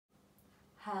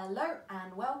Hello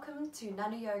and welcome to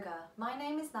Nano Yoga. My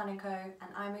name is Nanako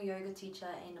and I'm a yoga teacher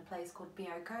in a place called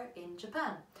Myoko in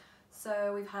Japan.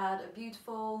 So we've had a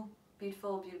beautiful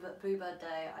bluebird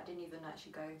day. I didn't even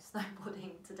actually go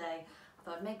snowboarding today. I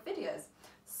thought I'd make videos.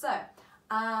 So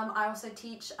I also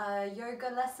teach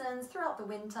yoga lessons throughout the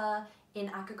winter in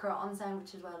Akakura Onsen,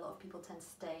 which is where a lot of people tend to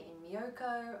stay in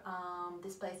Myoko.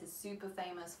 This place is super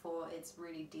famous for its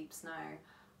really deep snow.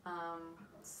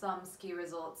 Some ski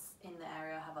resorts in the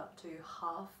area have up to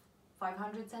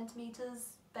 500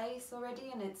 centimeters base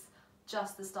already, and it's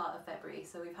just the start of February,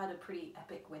 so we've had a pretty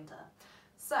epic winter.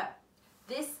 So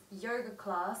this yoga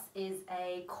class is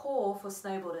a core for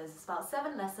snowboarders. It's about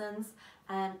 7 lessons,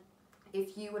 and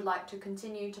if you would like to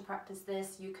continue to practice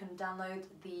this, you can download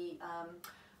the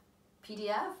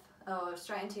PDF or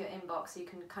straight into your inbox, so you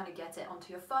can kind of get it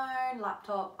onto your phone,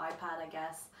 laptop, iPad, I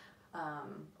guess,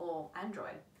 or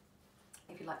Android,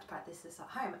 if you'd like to practice this at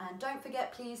home. And don't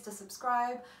forget please to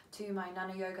subscribe to my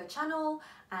Nano Yoga channel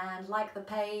and like the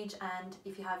page, and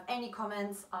if you have any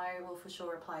comments I will for sure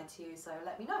reply to you, so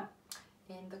let me know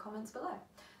in the comments below.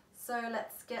 So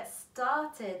let's get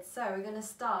started. So we're going to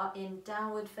start in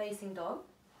downward facing dog.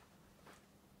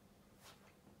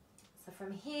 So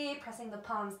from here, pressing the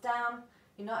palms down.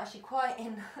 You're not actually quite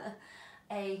in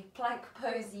a plank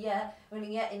pose yet. We're going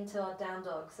to get into our down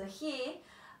dog. So here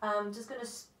I'm just going to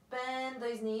bend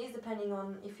those knees, depending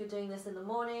on if you're doing this in the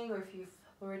morning or if you've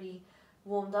already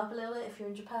warmed up a little bit. If you're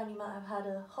in Japan, you might have had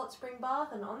a hot spring bath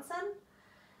and onsen.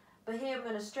 But here I'm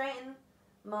going to straighten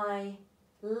my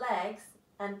legs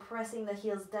and pressing the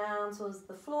heels down towards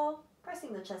the floor,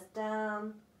 pressing the chest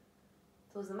down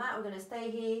towards the mat. We're going to stay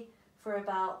here for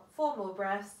about 4 more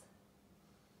breaths.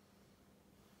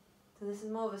 So this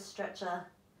is more of a stretcher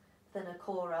than a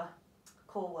core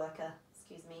worker,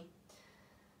 excuse me.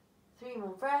 3 more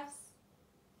breaths.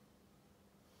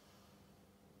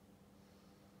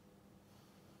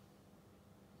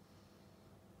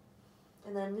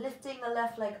 And then lifting the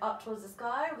left leg up towards the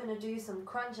sky, we're going to do some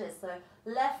crunches. So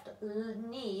left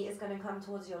knee is going to come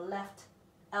towards your left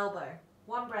elbow.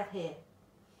 1 breath here.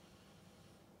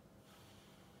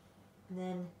 And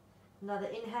then another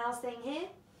inhale, staying here.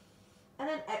 And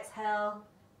then exhale,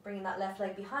 bringing that left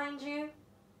leg behind you.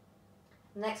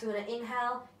 Next we're going to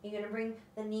inhale, you're going to bring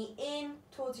the knee in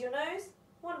towards your nose.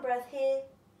 1 breath here.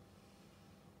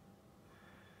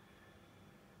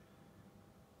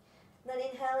 Then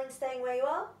inhaling, staying where you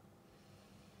are.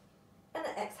 And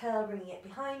then exhale, bringing it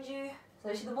behind you.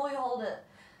 So actually the more you hold it,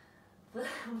 the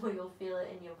more you'll feel it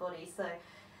in your body. So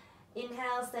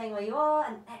inhale, staying where you are,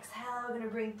 and exhale, we're going to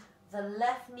bring the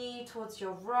left knee towards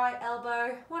your right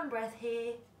elbow. 1 breath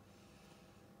here.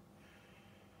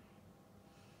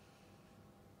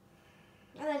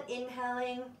 And then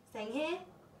inhaling, staying here.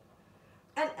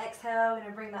 And exhale, we're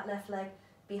going to bring that left leg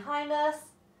behind us.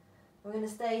 We're going to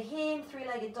stay here in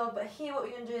 3-legged dog, but here what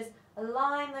we're going to do is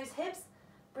align those hips,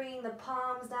 bringing the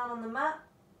palms down on the mat.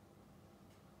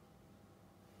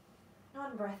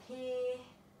 1 breath here.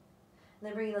 And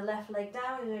then bringing the left leg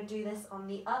down. We're going to do this on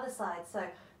the other side. So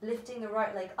lifting the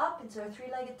right leg up into a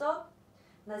 3-legged dog.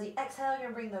 And as you exhale,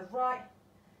 you're going to bring the right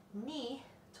knee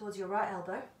towards your right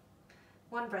elbow.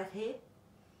 1 breath here.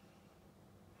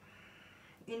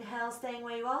 Inhale, staying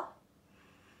where you are.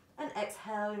 And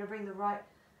exhale, you're going to bring the right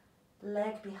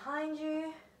leg behind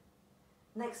you.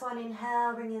 Next one,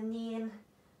 inhale, bring your knee in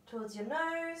towards your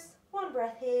nose. 1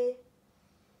 breath here.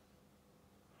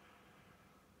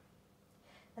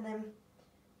 And then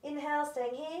inhale,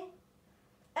 staying here.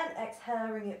 And exhale,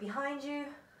 bring it behind you.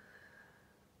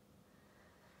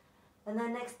 And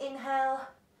then next inhale,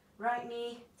 right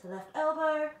knee to left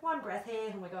elbow. 1 breath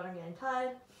here. Oh my god, I'm getting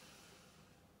tired.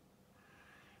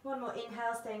 1 more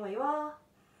inhale, staying where you are.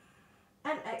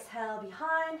 And exhale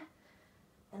behind.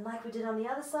 And like we did on the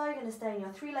other side, you're going to stay in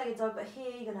your 3-legged dog, but here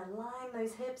you're going to align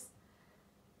those hips.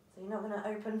 So you're not going to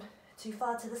open too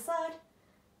far to the side.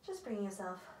 Just bringing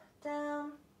yourself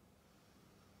down.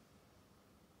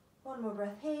 1 more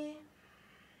breath here.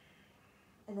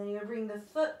 And then you're going to bring the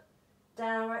foot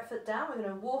down, right foot down. We're going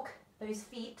to walk those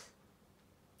feet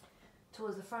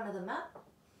towards the front of the mat.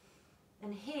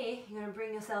 And here, you're going to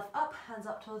bring yourself up, hands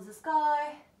up towards the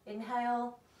sky.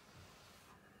 Inhale.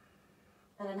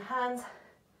 And then hands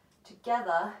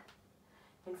together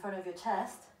in front of your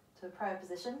chest to a prayer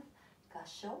position.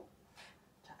 Gasho.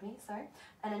 Japanese, sorry.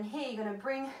 And then here, you're going to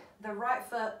bring the right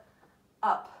foot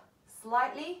up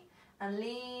slightly and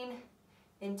lean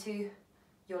into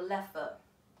your left foot.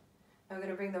 And we're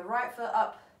going to bring the right foot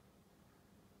up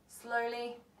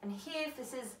slowly. And here, if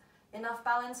this is enough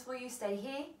balance for you, stay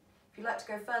here. If you'd like to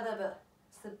go further, but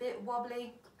it's a bit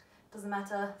wobbly, doesn't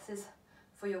matter. This is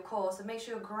for your core. So make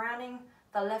sure you're grounding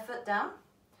the left foot down.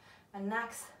 And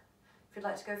next, if you'd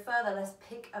like to go further, let's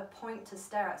pick a point to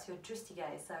stare at, so your drishti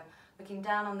gaze. So looking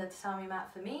down on the tatami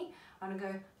mat for me, I'm going to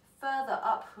go further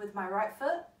up with my right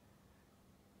foot.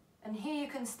 And here you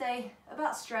can stay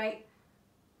about straight.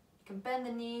 You can bend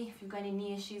the knee if you've got any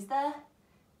knee issues there.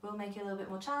 Will make it a little bit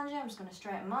more challenging. I'm just going to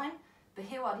straighten mine. But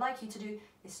here what I'd like you to do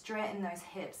is straighten those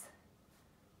hips.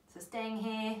 So staying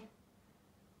here,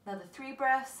 another 3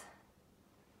 breaths.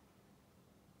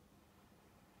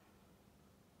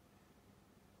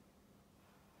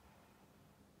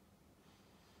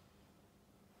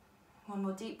 One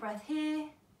more deep breath here.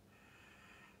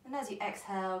 And as you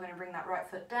exhale, we're going to bring that right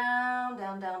foot down,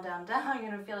 down, down, down, down.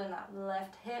 You're going to feel in that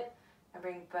left hip and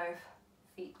bring both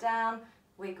feet down.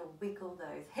 Wiggle, wiggle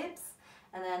those hips.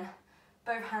 And then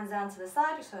both hands down to the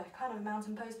side, so kind of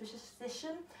mountain pose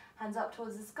position. Hands up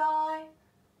towards the sky.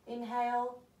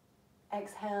 Inhale.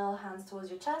 Exhale, hands towards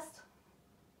your chest.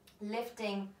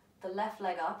 Lifting the left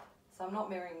leg up. So I'm not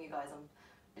mirroring you guys, I'm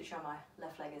literally on my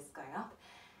left leg is going up.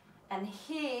 And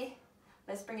here,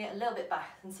 let's bring it a little bit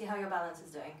back and see how your balance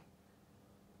is doing.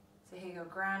 So here you're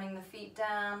grounding the feet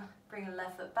down, bring the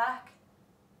left foot back.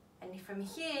 And from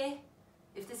here,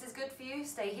 if this is good for you,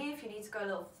 stay here. If you need to go a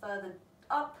little further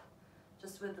up,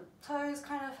 just with the toes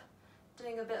kind of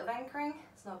doing a bit of anchoring,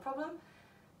 it's not a problem.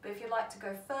 But if you'd like to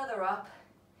go further up,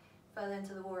 further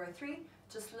into the warrior 3,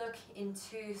 just look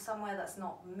into somewhere that's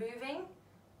not moving.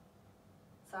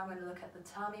 So I'm going to look at the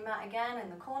tatami mat again in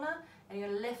the corner, and you're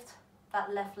going to lift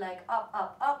that left leg up,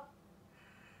 up, up.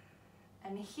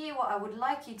 And here what I would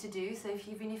like you to do, so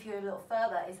even if you're a little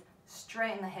further, is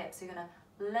straighten the hips. So you're going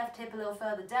to left hip a little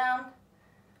further down,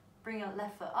 bring your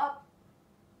left foot up.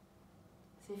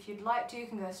 So if you'd like to, you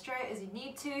can go straight as you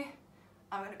need to.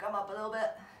 I'm going to come up a little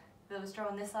bit of a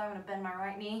stroke on this side. I'm going to bend my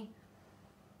right knee.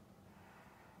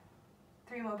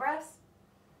 3 more breaths.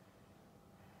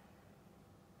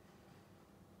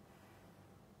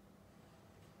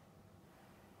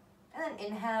 And then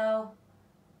inhale,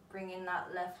 bring in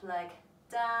that left leg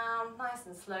down, nice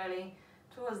and slowly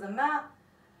towards the mat.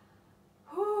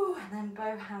 Whew, and then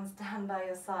both hands down by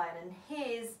your side. And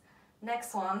here's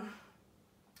next one.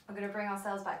 We're going to bring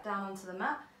ourselves back down onto the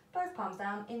mat, both palms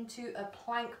down into a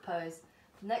plank pose.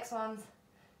 The next one's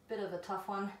a bit of a tough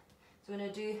one. So we're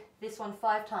going to do this one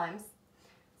 5 times.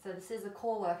 So this is a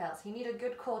core workout. So you need a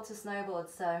good core to snowboard.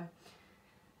 So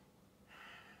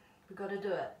we've got to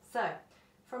do it. So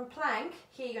from plank,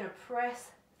 here you're going to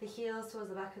press the heels towards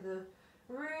the back of the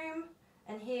room.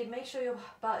 And here, make sure your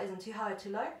butt isn't too high or too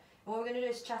low. And what we're going to do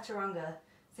is chaturanga.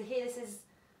 So here, this is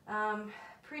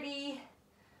pretty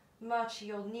much,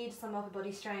 you'll need some upper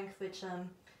body strength, which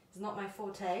is not my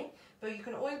forte. But you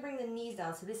can always bring the knees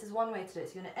down. So this is one way to do it.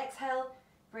 So you're going to exhale,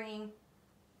 bringing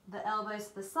the elbows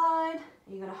to the side.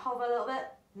 You're going to hover a little bit.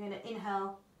 You're going to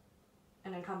inhale,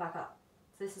 and then come back up.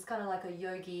 So this is kind of like a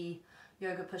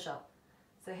yoga push-up.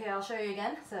 So here, I'll show you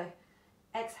again. So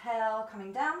exhale,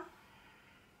 coming down.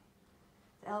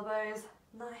 The elbows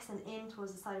nice and in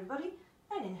towards the side of your body.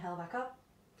 And inhale back up.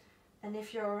 And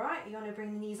if you're alright, you're going to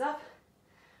bring the knees up.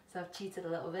 So I've cheated a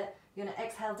little bit. You're going to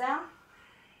exhale down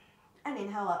and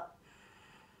inhale up.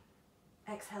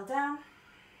 Exhale down,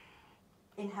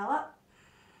 inhale up.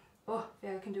 Oh,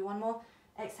 yeah, I can do one more.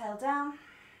 Exhale down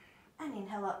and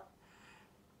inhale up.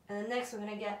 And then next we're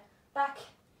going to get back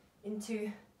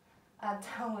into our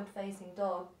downward facing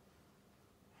dog.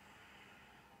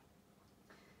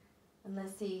 And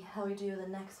let's see how we do the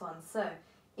next one. So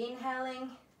inhaling,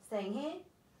 staying here.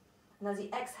 And as you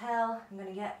exhale, I'm going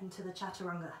to get into the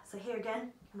chaturanga. So here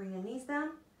again, bring the knees down.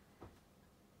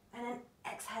 And then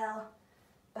exhale,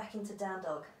 back into down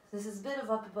dog. So this is a bit of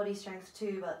upper body strength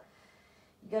too, but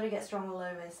you got to get strong all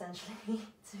over essentially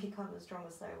to become a stronger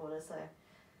snowboarder. So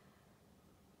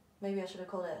maybe I should have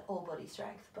called it all body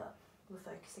strength, but we're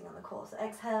focusing on the core. So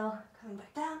exhale, coming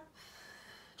back down.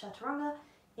 Chaturanga,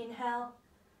 inhale,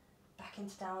 back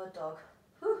into downward dog.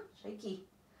 Whew, shaky.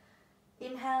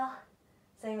 Inhale.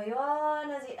 Staying where you are,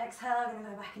 and as you exhale, you're going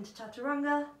to go back into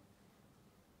chaturanga.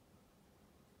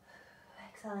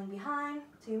 Exhaling behind,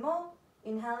 2 more.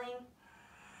 Inhaling,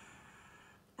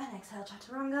 and exhale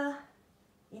chaturanga.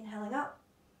 Inhaling up.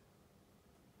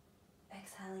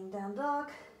 Exhaling down dog.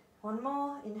 1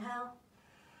 more, inhale.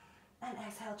 And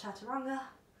exhale chaturanga.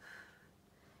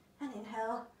 And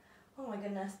inhale. Oh my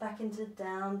goodness, back into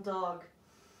down dog.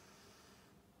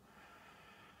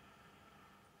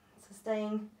 So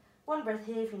staying 1 breath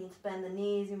here. If you need to bend the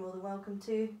knees, you're more than welcome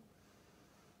to.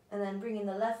 And then bringing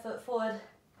the left foot forward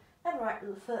and right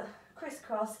foot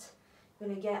crisscrossed. We're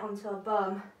going to get onto our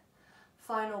bum.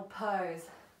 Final pose.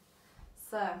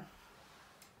 So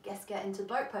get into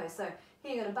boat pose. So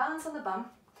here you're going to balance on the bum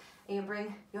and you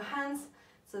bring your hands.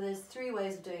 So there's 3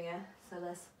 ways of doing it. So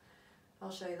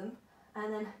I'll show you them.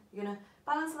 And then you're going to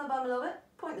balance on the bum a little bit,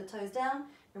 point the toes down,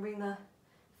 and bring the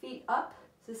feet up.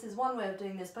 So this is one way of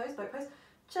doing this pose, boat pose.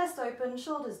 Chest open,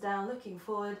 shoulders down, looking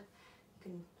forward. You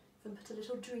can even put a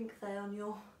little drink there on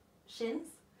your shins.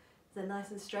 So they're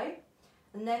nice and straight.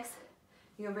 And next,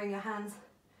 you're going to bring your hands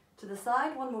to the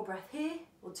side. 1 more breath here,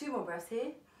 or 2 more breaths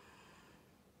here.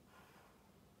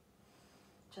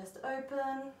 Chest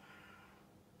open.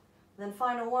 Then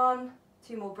final 1,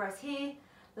 2 more breaths here.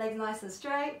 Legs nice and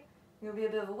straight. There'll be a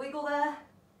bit of a wiggle there,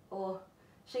 or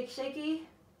shaky, shaky.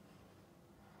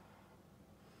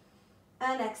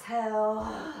 And exhale,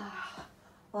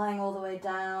 lying all the way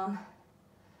down.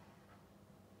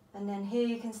 And then here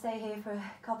you can stay here for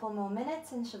a couple more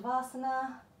minutes in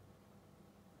Shavasana.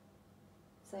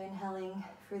 So inhaling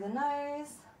through the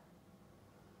nose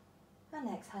and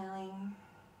exhaling.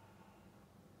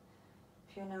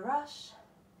 If you're in a rush,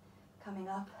 coming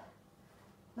up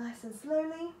nice and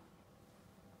slowly.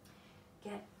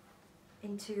 Get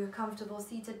into a comfortable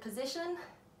seated position.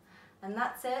 And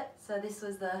that's it. So this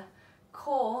was the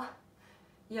core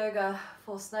yoga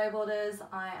for snowboarders.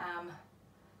 I am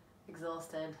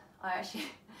exhausted. I actually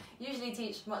usually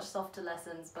teach much softer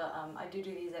lessons, but I do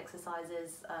these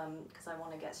exercises because I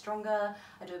want to get stronger.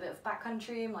 I do a bit of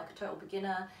backcountry. I'm like a total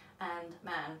beginner, and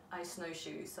man, I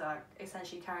snowshoe. So I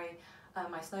essentially carry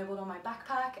my snowboard on my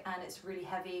backpack, and it's really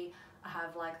heavy. I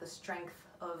have like the strength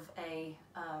of a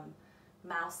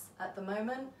mouse at the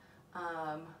moment.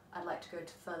 I'd like to go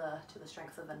further to the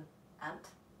strength of an ant.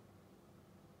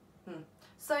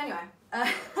 So anyway,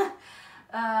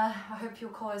 I hope your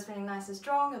core is feeling nice and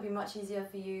strong. It'll be much easier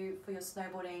for you for your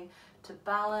snowboarding to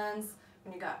balance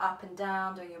when you go up and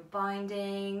down doing your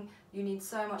binding. You need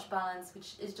so much balance,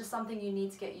 which is just something you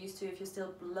need to get used to. If you're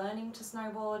still learning to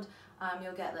snowboard,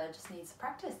 you'll get there. It just needs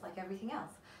practice like everything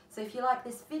else. So if you like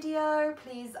this video,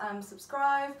 please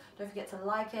subscribe. Don't forget to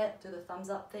like it, do the thumbs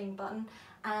up thing button,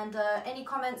 and any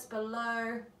comments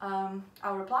below,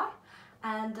 I'll reply.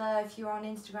 And if you're on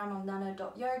Instagram, on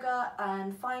nano.yoga.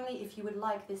 And finally, if you would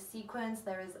like this sequence,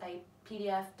 there is a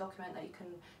PDF document that you can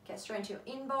get straight into your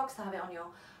inbox to have it on your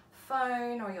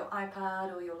phone or your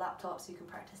iPad or your laptop, so you can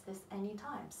practice this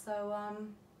anytime. So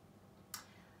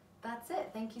that's it.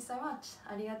 Thank you so much.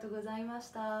 ありがとうございまし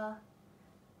た。